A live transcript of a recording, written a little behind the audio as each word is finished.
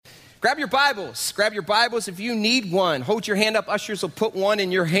Grab your Bibles. Grab your Bibles if you need one. Hold your hand up. Ushers will put one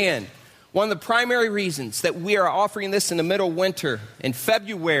in your hand. One of the primary reasons that we are offering this in the middle of winter in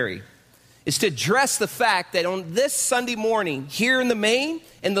February is to address the fact that on this Sunday morning here in the Main,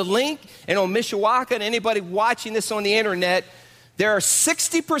 in the Link, and on Mishawaka, and anybody watching this on the internet, there are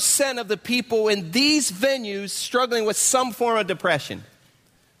 60% of the people in these venues struggling with some form of depression.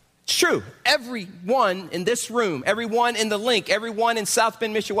 It's true. Everyone in this room, everyone in the Link, everyone in South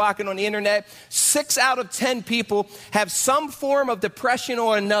Bend, Mishawaka, and on the internet, 6 out of 10 people have some form of depression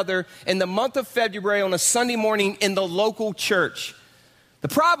or another in the month of February on a Sunday morning in the local church. The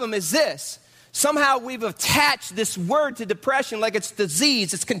problem is this. Somehow we've attached this word to depression like it's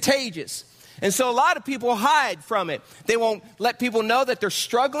disease, it's contagious. And so a lot of people hide from it. They won't let people know that they're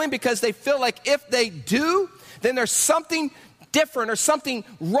struggling because they feel like if they do, then there's something different or something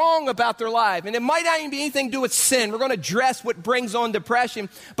wrong about their life. And it might not even be anything to do with sin. We're going to address what brings on depression,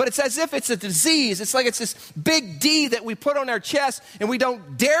 but it's as if it's a disease. It's like it's this big D that we put on our chest and we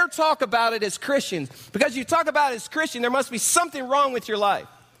don't dare talk about it as Christians. Because you talk about it as Christian, there must be something wrong with your life.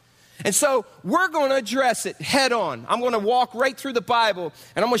 And so we're going to address it head on. I'm going to walk right through the Bible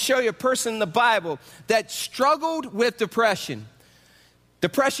and I'm going to show you a person in the Bible that struggled with depression.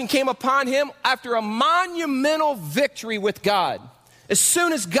 Depression came upon him after a monumental victory with God. As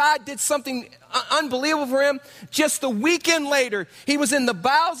soon as God did something unbelievable for him, just a weekend later, he was in the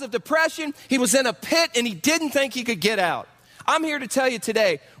bowels of depression, he was in a pit, and he didn't think he could get out. I'm here to tell you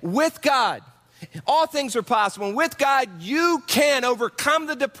today, with God, all things are possible. And with God, you can overcome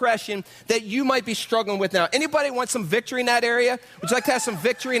the depression that you might be struggling with now. Anybody want some victory in that area? Would you like to have some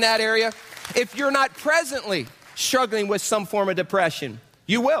victory in that area? If you're not presently struggling with some form of depression,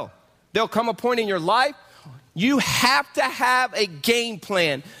 you will. There'll come a point in your life, you have to have a game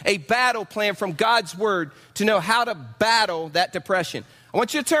plan, a battle plan from God's word to know how to battle that depression. I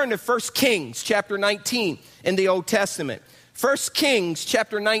want you to turn to 1 Kings chapter 19 in the Old Testament. 1 Kings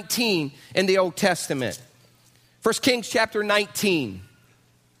chapter 19 in the Old Testament. 1 Kings chapter 19.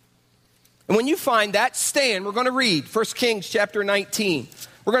 And when you find that, stand. We're going to read 1 Kings chapter 19.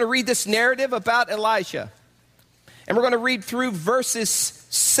 We're going to read this narrative about Elijah. And we're going to read through verses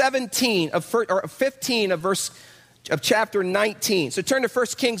 15 of chapter 19. So turn to 1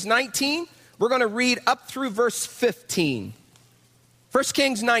 Kings 19. We're going to read up through verse 15. 1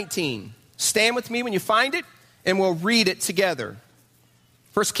 Kings 19. Stand with me when you find it, and we'll read it together.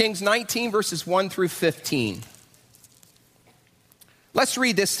 1 Kings 19, verses 1 through 15. Let's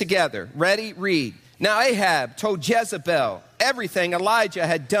read this together. Ready? Read. Now Ahab told Jezebel everything Elijah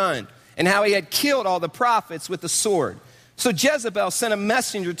had done, and how he had killed all the prophets with the sword. So Jezebel sent a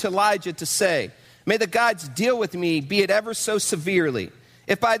messenger to Elijah to say, "May the gods deal with me, be it ever so severely,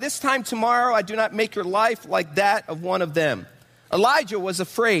 if by this time tomorrow I do not make your life like that of one of them." Elijah was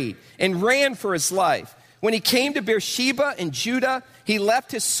afraid and ran for his life. When he came to Beersheba in Judah, he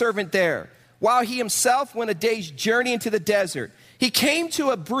left his servant there, while he himself went a day's journey into the desert. He came to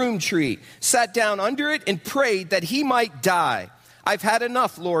a broom tree, sat down under it, and prayed that he might die. "I've had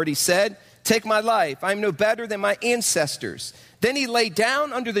enough, Lord," he said. "Take my life. I am no better than my ancestors." Then he lay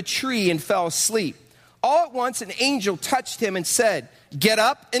down under the tree and fell asleep. All at once an angel touched him and said, "Get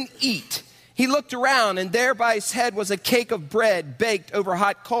up and eat." He looked around, and there by his head was a cake of bread baked over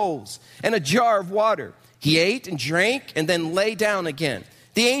hot coals and a jar of water. He ate and drank and then lay down again.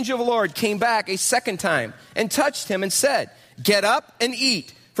 The angel of the Lord came back a second time and touched him and said, "Get up and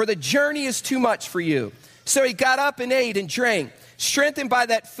eat, for the journey is too much for you." So he got up and ate and drank. Strengthened by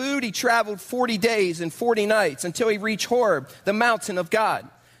that food, he traveled 40 days and 40 nights until he reached Horeb, the mountain of God.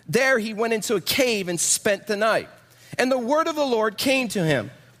 There he went into a cave and spent the night. And the word of the Lord came to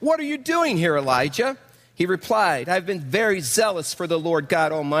him. "What are you doing here, Elijah?" He replied, "I've been very zealous for the Lord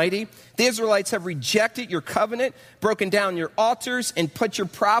God Almighty. The Israelites have rejected your covenant, broken down your altars, and put your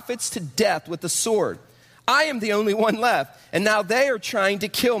prophets to death with the sword. I am the only one left, and now they are trying to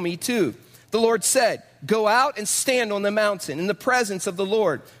kill me too." The Lord said, "Go out and stand on the mountain in the presence of the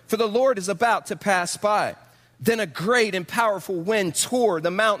Lord, for the Lord is about to pass by." Then a great and powerful wind tore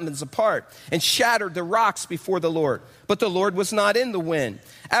the mountains apart and shattered the rocks before the Lord. But the Lord was not in the wind.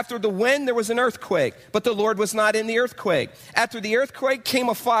 After the wind, there was an earthquake, but the Lord was not in the earthquake. After the earthquake came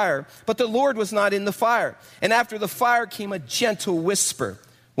a fire, but the Lord was not in the fire. And after the fire came a gentle whisper.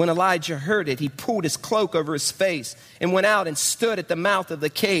 When Elijah heard it, he pulled his cloak over his face and went out and stood at the mouth of the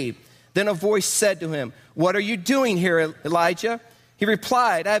cave. Then a voice said to him, "What are you doing here, Elijah?" He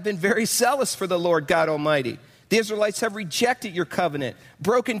replied, "I have been very zealous for the Lord God Almighty. The Israelites have rejected your covenant,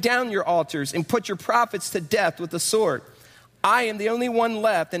 broken down your altars, and put your prophets to death with the sword. I am the only one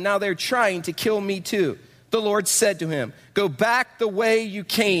left, and now they're trying to kill me too. the Lord said to him, go back the way you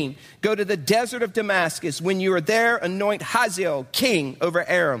came. Go to the desert of Damascus. When you are there, anoint Hazael king over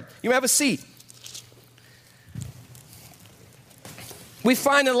Aram. You may have a seat. We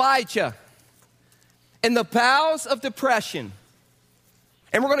find Elijah in the bowels of depression.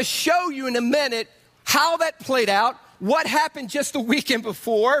 And we're going to show you in a minute how that played out, what happened just the weekend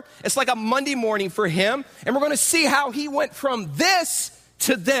before. It's like a Monday morning for him. And we're going to see how he went from this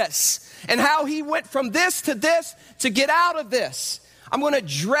to this, and how he went from this to get out of this. I'm going to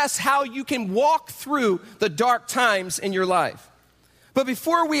address how you can walk through the dark times in your life. But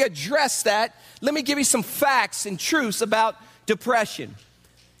before we address that, let me give you some facts and truths about depression.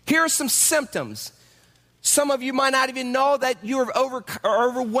 Here are some symptoms. Some of you might not even know that you are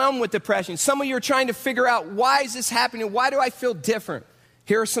overwhelmed with depression. Some of you are trying to figure out, why is this happening? Why do I feel different?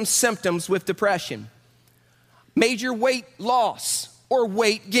 Here are some symptoms with depression. Major weight loss or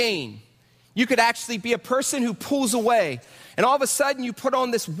weight gain. You could actually be a person who pulls away, and all of a sudden you put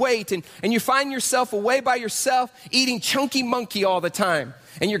on this weight and you find yourself away by yourself eating chunky monkey all the time.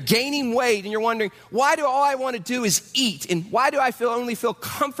 And you're gaining weight and you're wondering, why do all I want to do is eat? And why do I only feel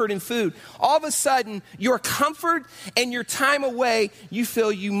comfort in food? All of a sudden, your comfort and your time away, you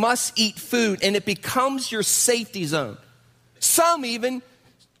feel you must eat food, and it becomes your safety zone. Some even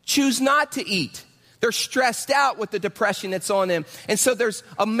choose not to eat. They're stressed out with the depression that's on them. And so there's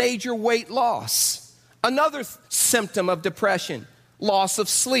a major weight loss. Another symptom of depression, loss of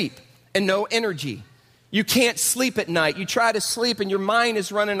sleep and no energy. You can't sleep at night. You try to sleep and your mind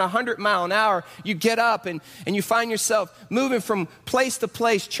is running 100 miles an hour. You get up and you find yourself moving from place to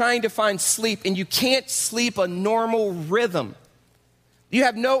place trying to find sleep, and you can't sleep a normal rhythm. You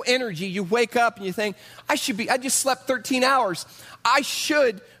have no energy. You wake up and you think, I just slept 13 hours. I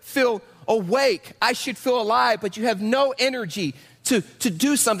should feel awake. I should feel alive, but you have no energy to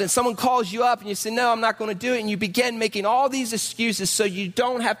do something. Someone calls you up and you say, no, I'm not going to do it. And you begin making all these excuses so you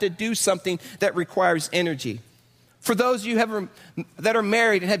don't have to do something that requires energy. For those of you that are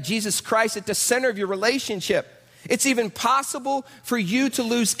married and have Jesus Christ at the center of your relationship, it's even possible for you to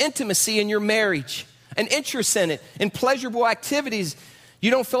lose intimacy in your marriage, an interest in it, in pleasurable activities.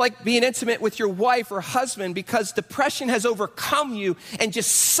 You don't feel like being intimate with your wife or husband because depression has overcome you and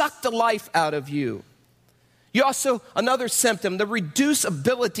just sucked the life out of you. You also, another symptom, the reduced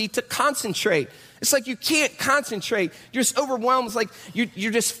ability to concentrate. It's like you can't concentrate. You're just overwhelmed. It's like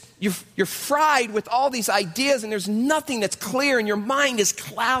you're fried with all these ideas and there's nothing that's clear and your mind is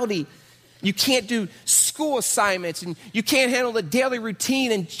cloudy. You can't do school assignments and you can't handle the daily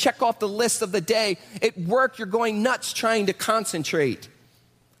routine and check off the list of the day. At work, you're going nuts trying to concentrate.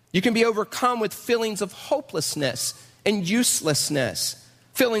 You can be overcome with feelings of hopelessness and uselessness.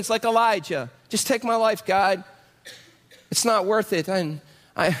 Feelings like Elijah. Just take my life, God. It's not worth it. And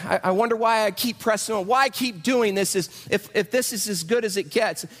I wonder why I keep pressing on. Why I keep doing this if this is as good as it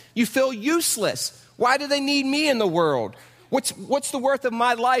gets. You feel useless. Why do they need me in the world? What's the worth of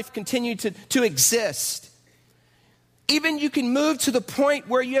my life continue to exist? Even you can move to the point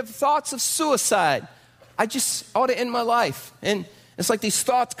where you have thoughts of suicide. I just ought to end my life. And it's like these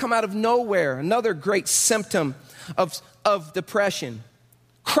thoughts come out of nowhere. Another great symptom of depression.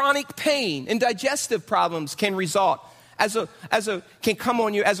 Chronic pain and digestive problems can come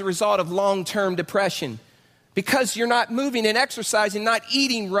on you as a result of long-term depression. Because you're not moving and exercising, not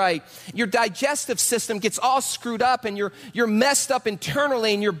eating right, your digestive system gets all screwed up and you're messed up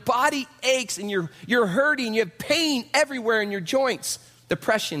internally and your body aches and you're hurting. You have pain everywhere in your joints.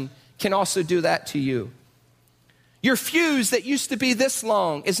 Depression can also do that to you. Your fuse that used to be this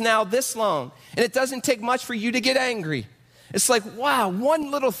long is now this long. And it doesn't take much for you to get angry. It's like, wow, one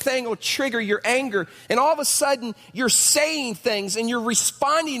little thing will trigger your anger. And all of a sudden, you're saying things and you're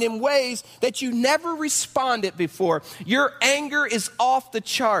responding in ways that you never responded before. Your anger is off the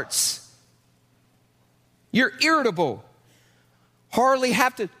charts. You're irritable.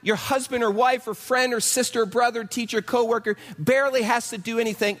 Your husband or wife or friend or sister or brother, teacher, coworker barely has to do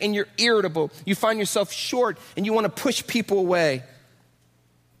anything and you're irritable. You find yourself short and you want to push people away.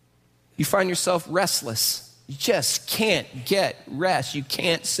 You find yourself restless. You just can't get rest. You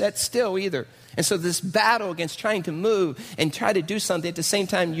can't sit still either. And so this battle against trying to move and try to do something at the same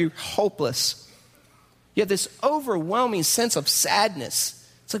time, you're hopeless. You have this overwhelming sense of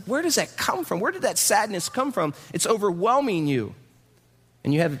sadness. It's like, where does that come from? Where did that sadness come from? It's overwhelming you.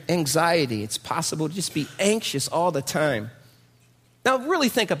 And you have anxiety. It's possible to just be anxious all the time. Now, really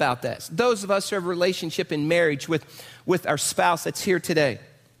think about this. Those of us who have a relationship in marriage with our spouse that's here today.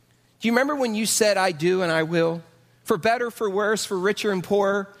 Do you remember when you said, I do and I will? For better, for worse, for richer and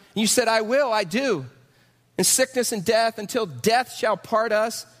poorer. And you said, I will, I do. In sickness and death, until death shall part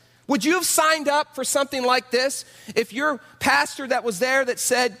us. Would you have signed up for something like this if your pastor that was there that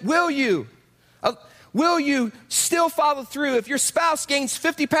said, will you still follow through if your spouse gains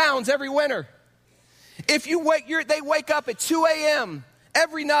 50 pounds every winter? If they wake up at 2 a.m.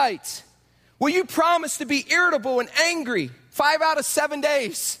 every night, will you promise to be irritable and angry 5 out of 7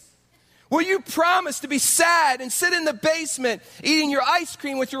 days? Will you promise to be sad and sit in the basement eating your ice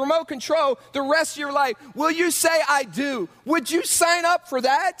cream with your remote control the rest of your life? Will you say, I do? Would you sign up for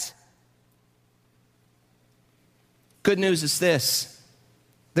that? Good news is this.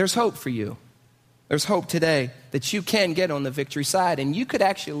 There's hope for you. There's hope today that you can get on the victory side, and you could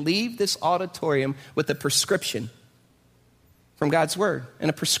actually leave this auditorium with a prescription from God's word and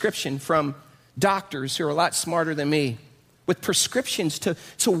a prescription from doctors who are a lot smarter than me, with prescriptions to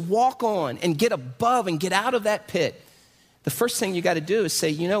walk on and get above and get out of that pit. The first thing you got to do is say,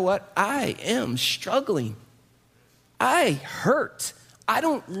 you know what? I am struggling. I hurt. I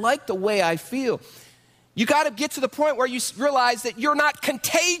don't like the way I feel. You got to get to the point where you realize that you're not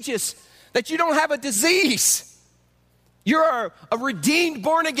contagious, that you don't have a disease. You're a redeemed,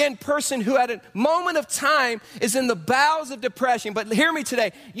 born-again person who at a moment of time is in the bowels of depression. But hear me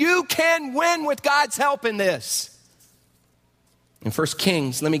today. You can win with God's help in this. In 1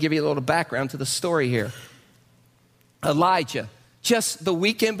 Kings, let me give you a little background to the story here. Elijah, just the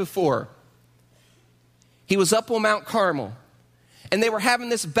weekend before, he was up on Mount Carmel. And they were having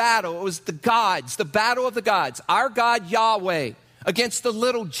this battle. It was the gods, the battle of the gods. Our God, Yahweh, against the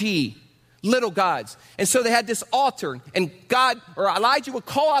little gods. And so they had this altar. And Elijah would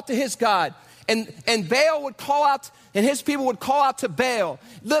call out to his God. And Baal would call out, and his people would call out to Baal,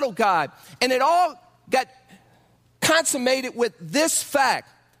 little God. And it all got consummated with this fact.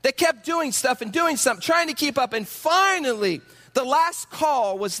 They kept doing stuff and doing something, trying to keep up. And finally, the last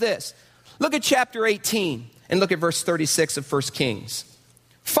call was this. Look at chapter 18. And look at verse 36 of 1 Kings.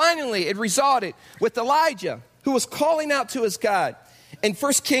 Finally, it resulted with Elijah, who was calling out to his God. And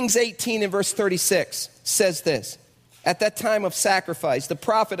 1 Kings 18 and verse 36 says this. At that time of sacrifice, the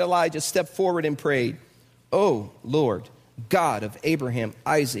prophet Elijah stepped forward and prayed, "O Lord, God of Abraham,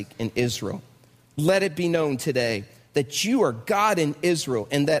 Isaac, and Israel, let it be known today that you are God in Israel,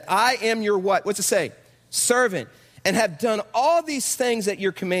 and that I am your" what? What's it say? "Servant, and have done all these things at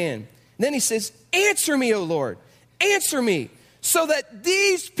your command." And then he says, "Answer me, O Lord, answer me, so that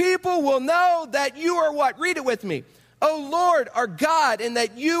these people will know that you are" what? Read it with me. "O Lord, our God, and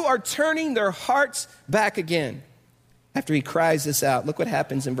that you are turning their hearts back again." After he cries this out, look what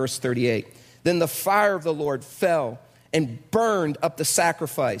happens in verse 38. Then the fire of the Lord fell and burned up the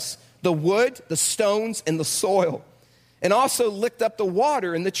sacrifice, the wood, the stones, and the soil, and also licked up the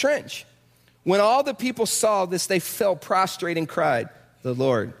water in the trench. When all the people saw this, they fell prostrate and cried, "The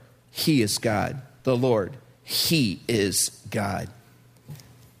Lord, He is God. The Lord, He is God."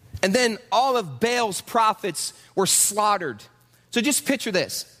 And then all of Baal's prophets were slaughtered. So just picture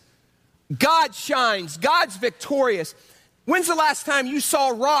this. God shines. God's victorious. When's the last time you saw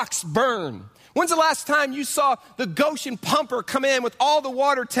rocks burn? When's the last time you saw the Goshen pumper come in with all the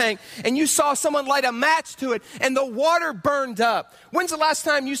water tank and you saw someone light a match to it and the water burned up? When's the last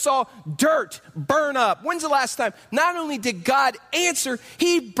time you saw dirt burn up? When's the last time? Not only did God answer,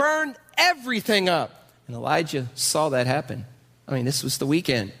 He burned everything up. And Elijah saw that happen. I mean, this was the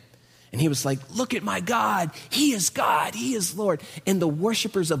weekend. And he was like, "Look at my God. He is God. He is Lord." And the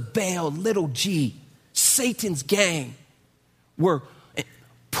worshipers of Baal, little g, Satan's gang, were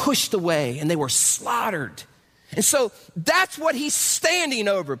pushed away and they were slaughtered. And so that's what he's standing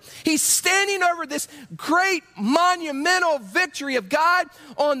over. He's standing over this great monumental victory of God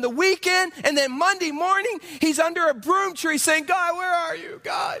on the weekend. And then Monday morning, he's under a broom tree saying, "God, where are you?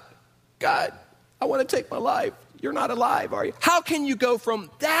 God, I want to take my life. You're not alive, are you?" How can you go from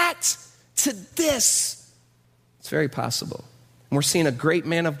that to this? It's very possible. And we're seeing a great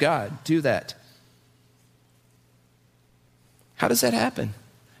man of God do that. How does that happen?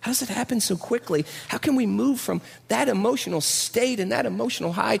 How does it happen so quickly? How can we move from that emotional state and that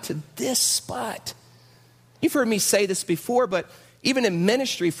emotional high to this spot? You've heard me say this before, but even in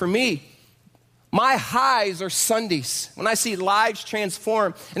ministry for me, my highs are Sundays when I see lives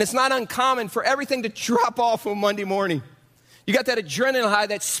transform. And it's not uncommon for everything to drop off on Monday morning. You got that adrenaline high,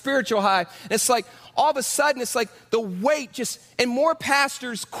 that spiritual high. And it's like all of a sudden, it's like the weight just, and more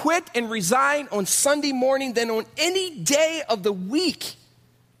pastors quit and resign on Sunday morning than on any day of the week.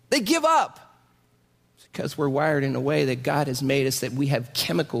 They give up. It's because we're wired in a way that God has made us that we have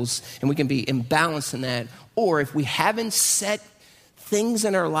chemicals and we can be imbalanced in that. Or if we haven't set things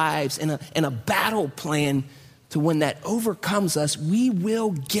in our lives in a battle plan to when that overcomes us, we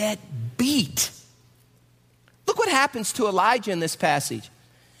will get beat. Look what happens to Elijah in this passage.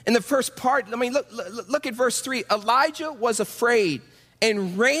 In the first part, look at verse 3. Elijah was afraid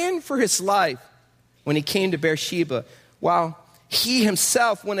and ran for his life when he came to Beersheba. While he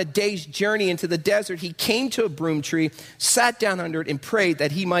himself went a day's journey into the desert, he came to a broom tree, sat down under it, and prayed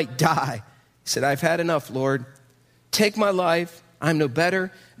that he might die. He said, I've had enough, Lord. Take my life. I'm no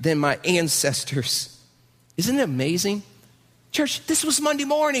better than my ancestors. Isn't it amazing? Church, this was Monday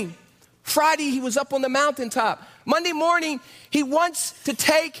morning. Friday, he was up on the mountaintop. Monday morning, he wants to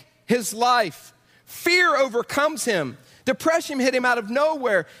take his life. Fear overcomes him. Depression hit him out of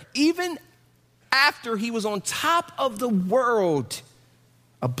nowhere. Even after he was on top of the world,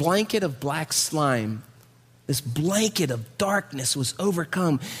 a blanket of black slime, this blanket of darkness was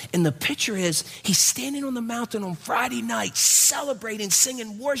overcome. And the picture is he's standing on the mountain on Friday night, celebrating,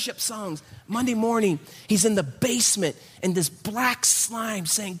 singing worship songs. Monday morning, he's in the basement in this black slime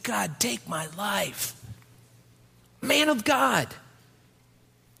saying, God, take my life. Man of God.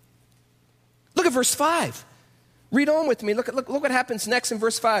 Look at verse 5. Read on with me. Look what happens next in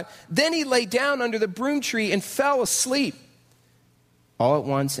verse 5. Then he lay down under the broom tree and fell asleep. All at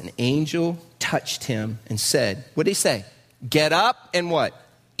once, an angel touched him and said, what did he say? Get up and what?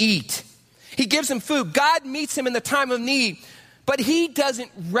 Eat. He gives him food. God meets him in the time of need, but he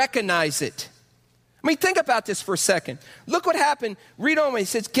doesn't recognize it. I mean, think about this for a second. Look what happened. Read on. He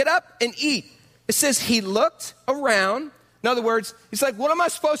says, get up and eat. It says he looked around. In other words, he's like, what am I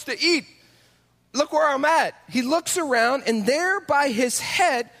supposed to eat? Look where I'm at. He looks around, and there by his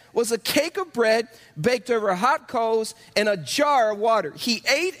head was a cake of bread baked over hot coals and a jar of water. He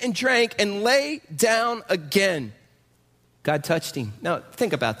ate and drank and lay down again. God touched him. Now,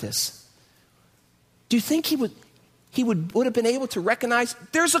 think about this. Do you think he would have been able to recognize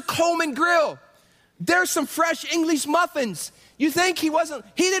there's a Coleman grill? There's some fresh English muffins. You think he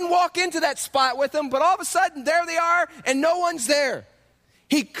didn't walk into that spot with them, but all of a sudden there they are and no one's there.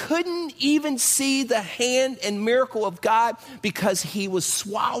 He couldn't even see the hand and miracle of God because he was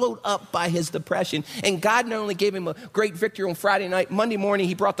swallowed up by his depression. And God not only gave him a great victory on Friday night, Monday morning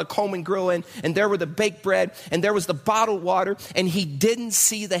he brought the Coleman grill in, and there were the baked bread, and there was the bottled water, and he didn't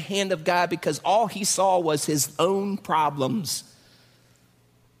see the hand of God because all he saw was his own problems.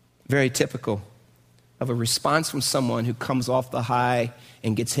 Very typical of a response from someone who comes off the high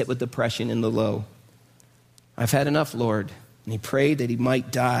and gets hit with depression in the low. I've had enough, Lord. And he prayed that he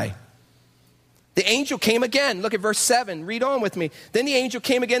might die. The angel came again. Look at verse 7. Read on with me. Then the angel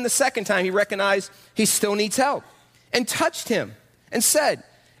came again the second time. He recognized he still needs help and touched him and said,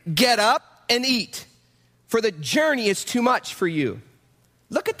 get up and eat, for the journey is too much for you.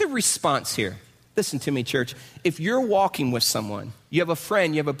 Look at the response here. Listen to me, church. If you're walking with someone, you have a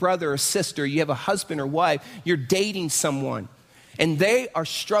friend, you have a brother or sister, you have a husband or wife, you're dating someone, and they are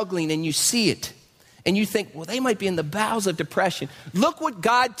struggling and you see it. And you think, well, they might be in the bowels of depression. Look what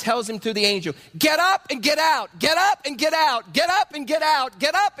God tells him through the angel. Get up and get out. Get up and get out. Get up and get out.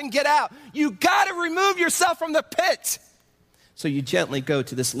 Get up and get out. You got to remove yourself from the pit. So you gently go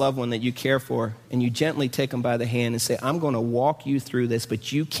to this loved one that you care for, and you gently take them by the hand and say, I'm going to walk you through this,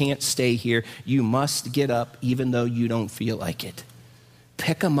 but you can't stay here. You must get up even though you don't feel like it.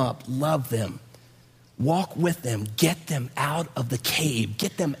 Pick them up. Love them. Walk with them, get them out of the cave,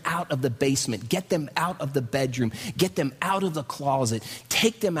 get them out of the basement, get them out of the bedroom, get them out of the closet,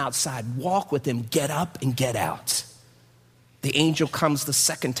 take them outside, walk with them, get up and get out. The angel comes the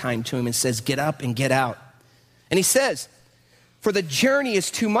second time to him and says, get up and get out. And he says, for the journey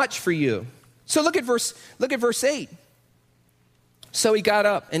is too much for you. So look at verse 8. So he got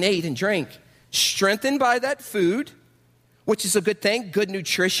up and ate and drank, strengthened by that food, which is a good thing, good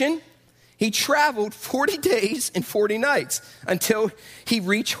nutrition. He traveled 40 days and 40 nights until he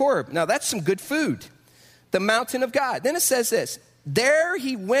reached Horeb. Now, that's some good food. The mountain of God. Then it says this. There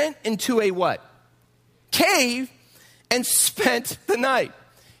he went into a what? Cave and spent the night.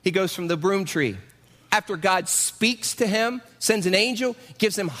 He goes from the broom tree. After God speaks to him, sends an angel,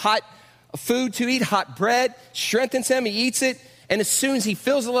 gives him hot food to eat, hot bread, strengthens him, he eats it. And as soon as he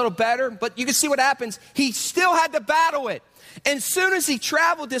feels a little better, but you can see what happens. He still had to battle it. And as soon as he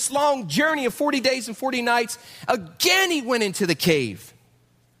traveled this long journey of 40 days and 40 nights, again he went into the cave.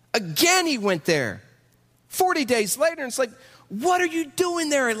 Again he went there. 40 days later, and it's like, what are you doing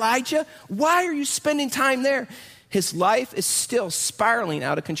there, Elijah? Why are you spending time there? His life is still spiraling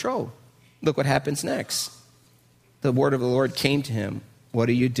out of control. Look what happens next. The word of the Lord came to him. What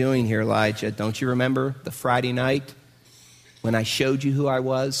are you doing here, Elijah? Don't you remember the Friday night when I showed you who I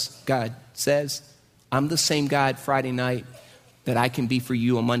was? God says, I'm the same God Friday night that I can be for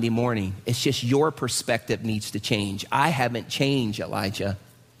you on Monday morning. It's just your perspective needs to change. I haven't changed, Elijah.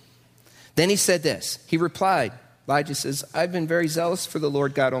 Then he said this. He replied, Elijah says, I've been very zealous for the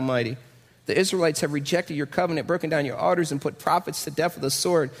Lord God Almighty. The Israelites have rejected your covenant, broken down your altars, and put prophets to death with the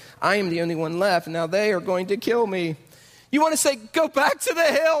sword. I am the only one left, and now they are going to kill me. You want to say, go back to the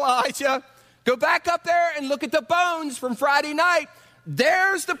hill, Elijah. Go back up there and look at the bones from Friday night.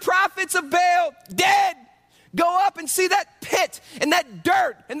 There's the prophets of Baal dead. Go up and see that pit and that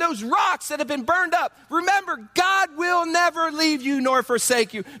dirt and those rocks that have been burned up. Remember, God will never leave you nor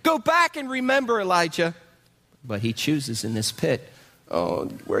forsake you. Go back and remember, Elijah. But he chooses in this pit. Oh,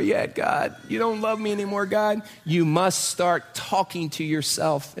 where you at, God? You don't love me anymore, God? You must start talking to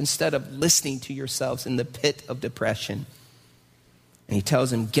yourself instead of listening to yourselves in the pit of depression. And he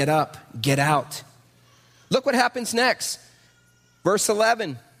tells him, get up, get out. Look what happens next. Verse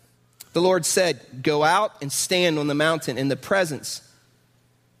 11. The Lord said, go out and stand on the mountain in the presence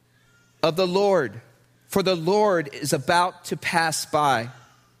of the Lord, for the Lord is about to pass by.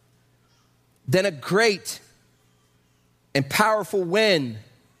 Then a great and powerful wind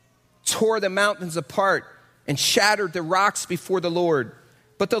tore the mountains apart and shattered the rocks before the Lord.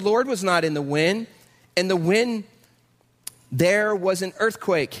 But the Lord was not in the wind, and the wind there was an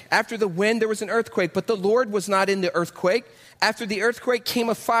earthquake. After the wind, there was an earthquake, but the Lord was not in the earthquake. After the earthquake came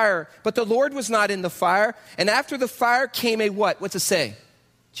a fire, but the Lord was not in the fire. And after the fire came a what? What's it say?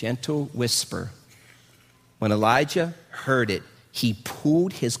 Gentle whisper. When Elijah heard it, he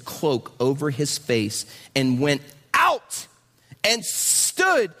pulled his cloak over his face and went out and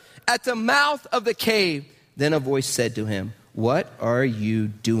stood at the mouth of the cave. Then a voice said to him, what are you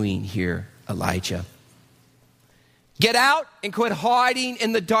doing here, Elijah? Get out and quit hiding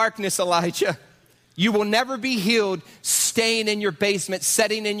in the darkness, Elijah. You will never be healed staying in your basement,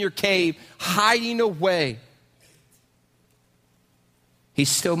 sitting in your cave, hiding away. He's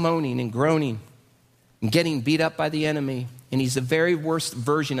still moaning and groaning and getting beat up by the enemy. And he's the very worst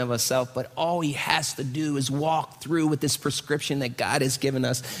version of himself, but all he has to do is walk through with this prescription that God has given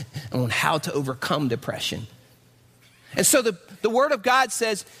us on how to overcome depression. And so the word of God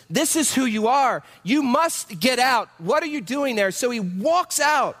says, this is who you are. You must get out. What are you doing there? So he walks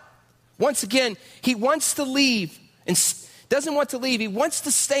out. Once again, he wants to leave and doesn't want to leave. He wants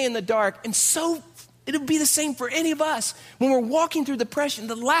to stay in the dark. And so it'll be the same for any of us. When we're walking through depression,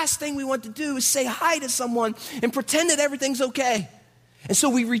 the last thing we want to do is say hi to someone and pretend that everything's okay. And so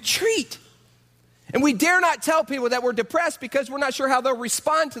we retreat. And we dare not tell people that we're depressed because we're not sure how they'll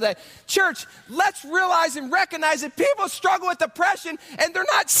respond to that. Church, let's realize and recognize that people struggle with depression and they're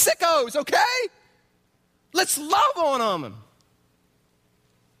not sickos, okay? Let's love on them.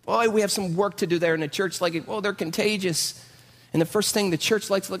 Boy, we have some work to do there in the church. Like, well, they're contagious. And the first thing the church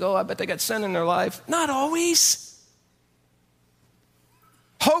likes to look, oh, I bet they got sin in their life. Not always.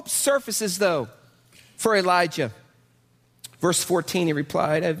 Hope surfaces, though, for Elijah. Verse 14, he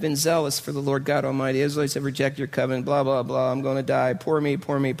replied, I've been zealous for the Lord God Almighty. The Israelites have rejected your covenant, blah, blah, blah. I'm going to die. Poor me,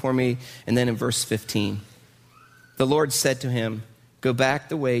 poor me, poor me. And then in verse 15, the Lord said to him, go back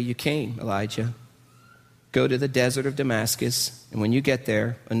the way you came, Elijah. Go to the desert of Damascus, and when you get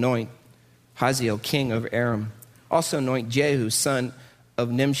there, anoint Hazael king over Aram. Also anoint Jehu, son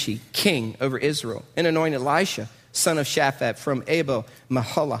of Nimshi, king over Israel. And anoint Elisha, son of Shaphat, from Abel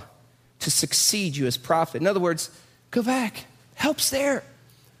Mahalah, to succeed you as prophet. In other words, go back. Help's there.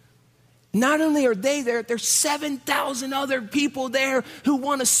 Not only are they there, there's 7,000 other people there who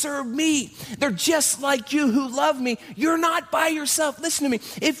want to serve me. They're just like you who love me. You're not by yourself. Listen to me.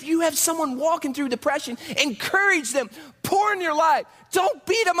 If you have someone walking through depression, encourage them. Pour in your life. Don't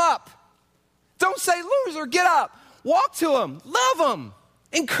beat them up. Don't say, loser, get up. Walk to them. Love them.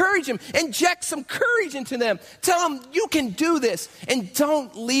 Encourage them. Inject some courage into them. Tell them you can do this. And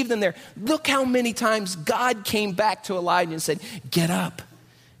don't leave them there. Look how many times God came back to Elijah and said, get up.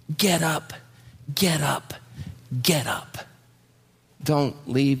 Get up, get up, get up. Don't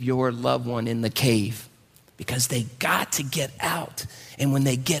leave your loved one in the cave because they got to get out. And when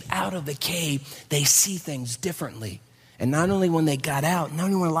they get out of the cave, they see things differently. And not only when they got out, not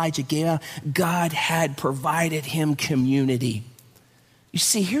only when Elijah gave out, God had provided him community. You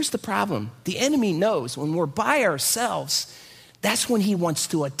see, here's the problem. The enemy knows when we're by ourselves, that's when he wants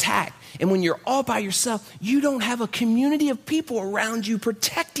to attack. And when you're all by yourself, you don't have a community of people around you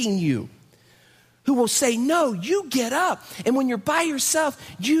protecting you who will say, no, you get up. And when you're by yourself,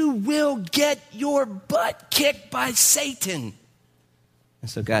 you will get your butt kicked by Satan. And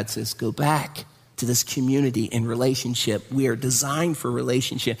so God says, go back to this community and relationship. We are designed for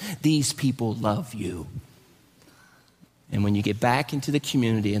relationship. These people love you. And when you get back into the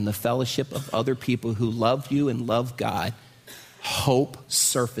community and the fellowship of other people who love you and love God, hope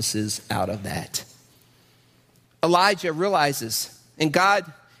surfaces out of that. Elijah realizes in God,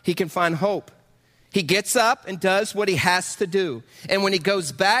 he can find hope. He gets up and does what he has to do. And when he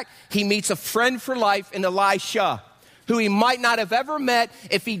goes back, he meets a friend for life in Elisha, who he might not have ever met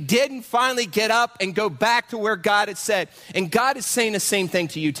if he didn't finally get up and go back to where God had said. And God is saying the same thing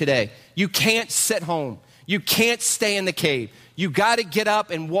to you today. You can't sit home. You can't stay in the cave. You got to get up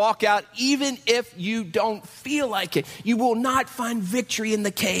and walk out, even if you don't feel like it. You will not find victory in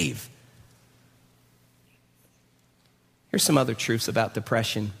the cave. Here's some other truths about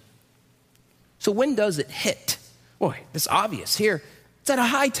depression. So when does it hit? Boy, it's obvious here. It's at a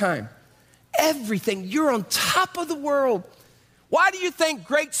high time. Everything, you're on top of the world. Why do you think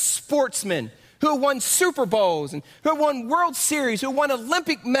great sportsmen who have won Super Bowls and who have won World Series, who have won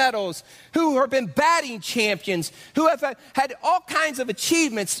Olympic medals, who have been batting champions, who have had all kinds of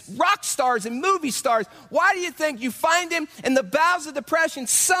achievements, rock stars and movie stars, why do you think you find them in the bowels of depression,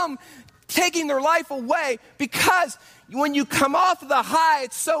 some taking their life away? Because when you come off of the high,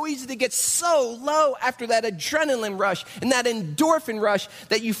 it's so easy to get so low after that adrenaline rush and that endorphin rush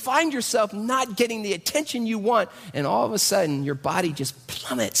that you find yourself not getting the attention you want, and all of a sudden your body just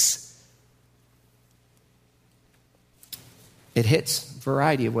plummets. It hits a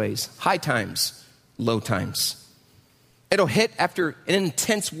variety of ways. High times, low times. It'll hit after an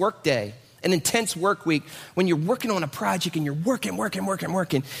intense work day, an intense work week, when you're working on a project and you're working,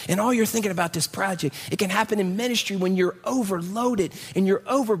 and all you're thinking about this project. It can happen in ministry when you're overloaded and you're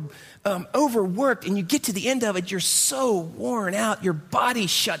overworked, and you get to the end of it, you're so worn out, your body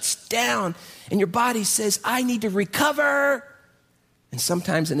shuts down, and your body says, I need to recover. And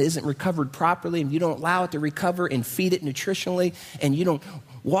sometimes it isn't recovered properly, and you don't allow it to recover and feed it nutritionally, and you don't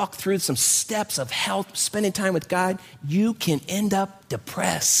walk through some steps of health, spending time with God, you can end up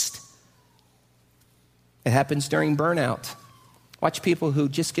depressed. It happens during burnout. Watch people who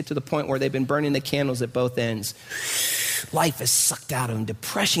just get to the point where they've been burning the candles at both ends. Life is sucked out of them.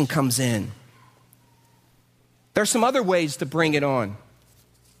 Depression comes in. There are some other ways to bring it on.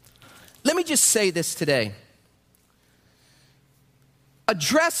 Let me just say this today.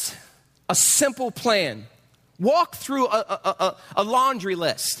 Address a simple plan. Walk through a laundry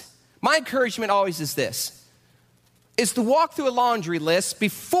list. My encouragement always is this, is to walk through a laundry list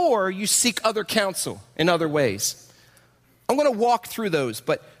before you seek other counsel in other ways. I'm going to walk through those,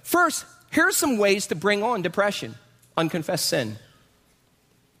 but first, here are some ways to bring on depression. Unconfessed sin.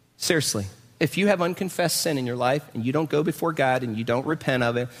 Seriously, if you have unconfessed sin in your life and you don't go before God and you don't repent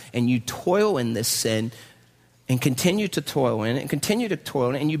of it and you toil in this sin, and continue to toil in it, and continue to toil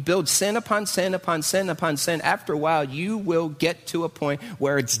in it, and you build sin upon sin upon sin upon sin, after a while, you will get to a point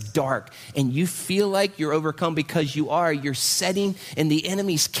where it's dark, and you feel like you're overcome because you're setting in the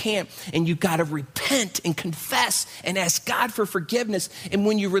enemy's camp, and you got to repent and confess and ask God for forgiveness. And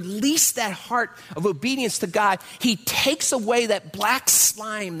when you release that heart of obedience to God, he takes away that black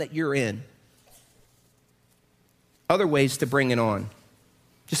slime that you're in. Other ways to bring it on,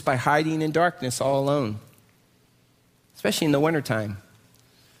 just by hiding in darkness all alone. Especially in the wintertime.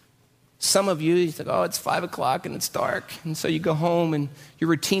 Some of you think, oh, it's 5 o'clock and it's dark. And so you go home and your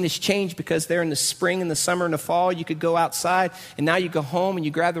routine has changed, because there in the spring and the summer and the fall, you could go outside. And now you go home and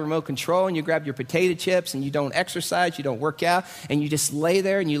you grab the remote control and you grab your potato chips, and you don't exercise, you don't work out, and you just lay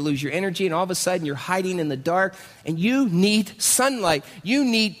there and you lose your energy, and all of a sudden you're hiding in the dark, and you need sunlight. You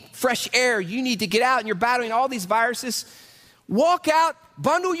need fresh air. You need to get out, and you're battling all these viruses. Walk out,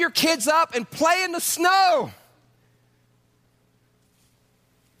 bundle your kids up, and play in the snow.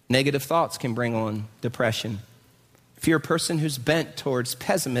 Negative thoughts can bring on depression. If you're a person who's bent towards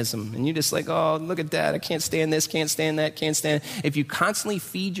pessimism and you're just like, oh, look at that, I can't stand this, can't stand that, can't stand it. If you constantly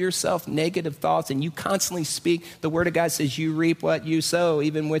feed yourself negative thoughts and you constantly speak, the Word of God says you reap what you sow,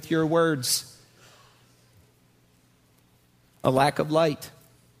 even with your words. A lack of light.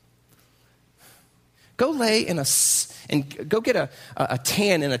 Go lay in and go get a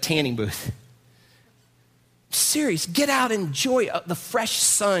tan in a tanning booth. Serious, get out and enjoy the fresh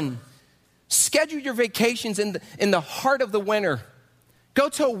sun. Schedule your vacations in the heart of the winter. Go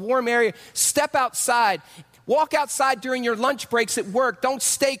to a warm area. Step outside. Walk outside during your lunch breaks at work. Don't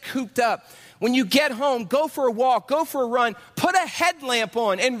stay cooped up. When you get home, go for a walk, go for a run. Put a headlamp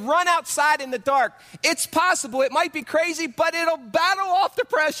on and run outside in the dark. It's possible. It might be crazy, but it'll battle off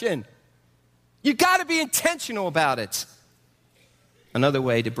depression. You got to be intentional about it. Another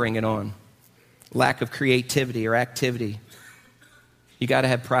way to bring it on. Lack of creativity or activity. You got to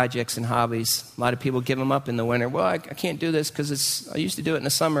have projects and hobbies. A lot of people give them up in the winter. Well, I can't do this because I used to do it in the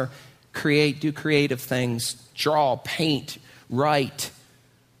summer. Do creative things. Draw, paint, write,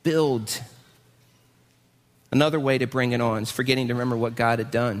 build. Another way to bring it on is forgetting to remember what God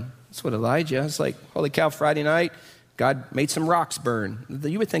had done. That's what Elijah, it's like, holy cow, Friday night, God made some rocks burn.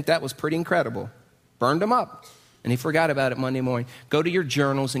 You would think that was pretty incredible. burned them up. And he forgot about it Monday morning. Go to your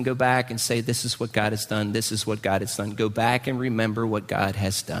journals and go back and say, this is what God has done. This is what God has done. Go back and remember what God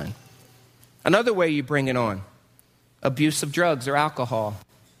has done. Another way you bring it on, abuse of drugs or alcohol.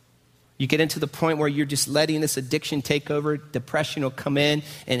 You get into the point where you're just letting this addiction take over. Depression will come in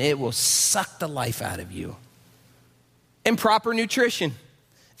and it will suck the life out of you. Improper nutrition.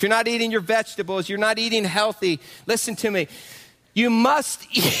 If you're not eating your vegetables, you're not eating healthy, listen to me. You must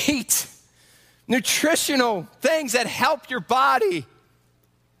eat nutritional things that help your body.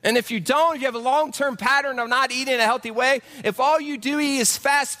 And if you don't, you have a long-term pattern of not eating in a healthy way. If all you do eat is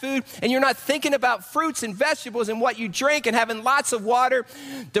fast food and you're not thinking about fruits and vegetables and what you drink and having lots of water,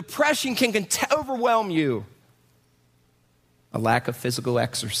 depression can overwhelm you. A lack of physical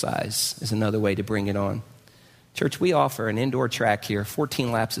exercise is another way to bring it on. Church, we offer an indoor track here,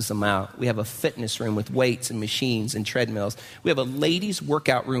 14 laps is a mile. We have a fitness room with weights and machines and treadmills. We have a ladies'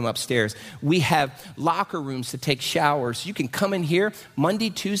 workout room upstairs. We have locker rooms to take showers. You can come in here Monday,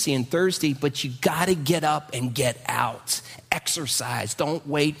 Tuesday, and Thursday, but you got to get up and get out. Exercise. Don't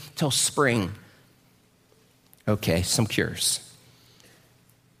wait till spring. Okay, some cures.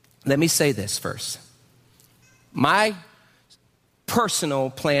 Let me say this first. My personal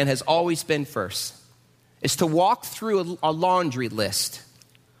plan has always been first. Is to walk through a laundry list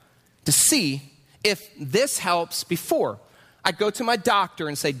to see if this helps before I go to my doctor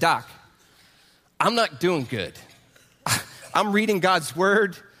and say, Doc, I'm not doing good. I'm reading God's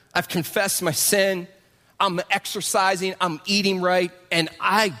word. I've confessed my sin. I'm exercising. I'm eating right. And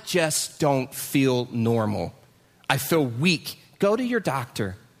I just don't feel normal. I feel weak. Go to your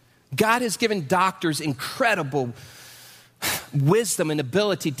doctor. God has given doctors incredible wisdom and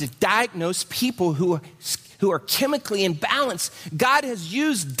ability to diagnose people who are chemically imbalanced. God has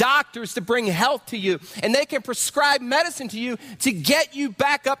used doctors to bring health to you, and they can prescribe medicine to you to get you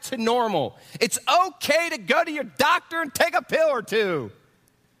back up to normal. It's okay to go to your doctor and take a pill or two.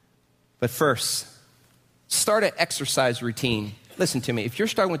 But first, start an exercise routine. Listen to me. If you're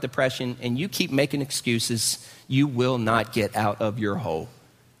struggling with depression and you keep making excuses, you will not get out of your hole.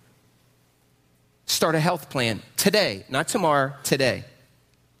 Start a health plan today, not tomorrow, today.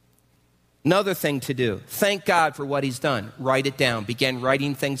 Another thing to do, thank God for what he's done. Write it down. Begin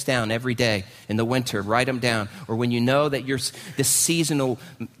writing things down every day. In the winter, write them down. Or when you know that this seasonal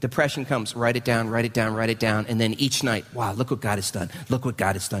depression comes, write it down, write it down, write it down. And then each night, wow, look what God has done. Look what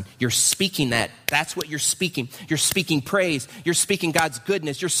God has done. You're speaking that. That's what you're speaking. You're speaking praise. You're speaking God's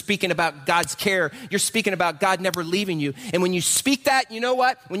goodness. You're speaking about God's care. You're speaking about God never leaving you. And when you speak that, you know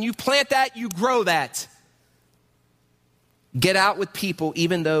what? When you plant that, you grow that. Get out with people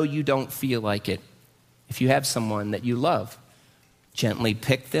even though you don't feel like it. If you have someone that you love, gently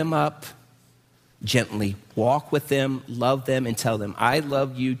pick them up, gently walk with them, love them, and tell them, I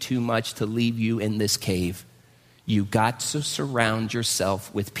love you too much to leave you in this cave. You got to surround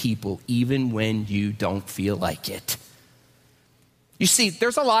yourself with people even when you don't feel like it. You see,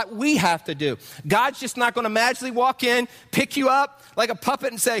 there's a lot we have to do. God's just not going to magically walk in, pick you up like a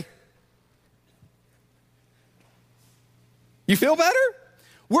puppet and say, you feel better?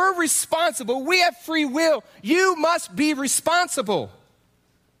 We're responsible. We have free will. You must be responsible.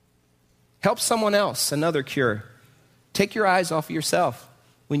 Help someone else. Another cure. Take your eyes off of yourself.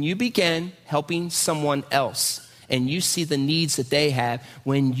 When you begin helping someone else and you see the needs that they have,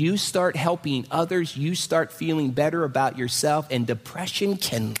 when you start helping others, you start feeling better about yourself and depression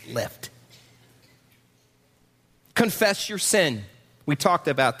can lift. Confess your sin. We talked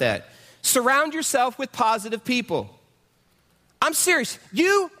about that. Surround yourself with positive people. I'm serious.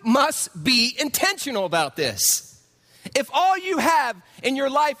 You must be intentional about this. If all you have in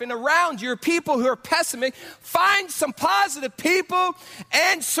your life and around you are people who are pessimistic, find some positive people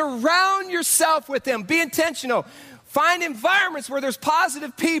and surround yourself with them. Be intentional. Find environments where there's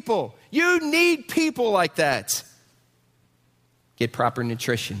positive people. You need people like that. Get proper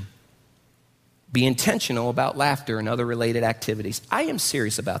nutrition. Be intentional about laughter and other related activities. I am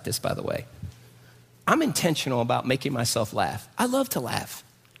serious about this, by the way. I'm intentional about making myself laugh. I love to laugh.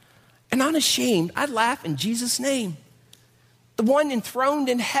 And unashamed, I laugh in Jesus' name. The one enthroned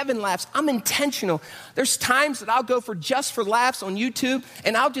in heaven laughs. I'm intentional. There's times that I'll go for just for laughs on YouTube,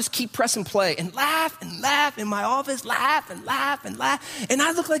 and I'll just keep pressing play and laugh in my office, laugh and laugh and laugh. And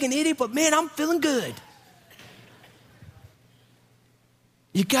I look like an idiot, but man, I'm feeling good.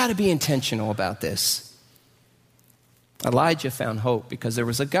 You got to be intentional about this. Elijah found hope because there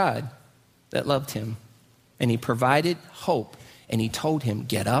was a God that loved him, and he provided hope, and he told him,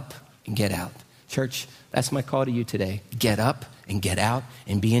 get up and get out. Church, that's my call to you today. Get up and get out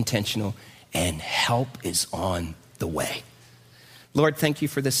and be intentional, and help is on the way. Lord, thank you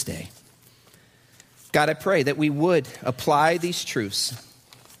for this day. God, I pray that we would apply these truths.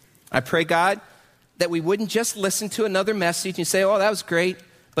 I pray, God, that we wouldn't just listen to another message and say, oh, that was great,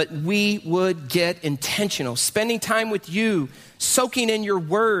 but we would get intentional, spending time with you, soaking in your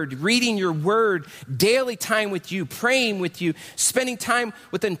word, reading your word, daily time with you, praying with you, spending time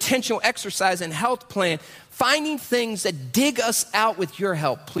with intentional exercise and health plan, finding things that dig us out with your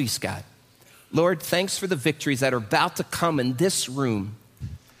help, please, God. Lord, thanks for the victories that are about to come in this room.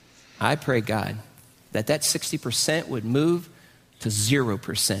 I pray, God, that 60% would move to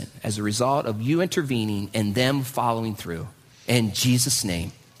 0% as a result of you intervening and them following through. In Jesus'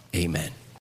 name, amen.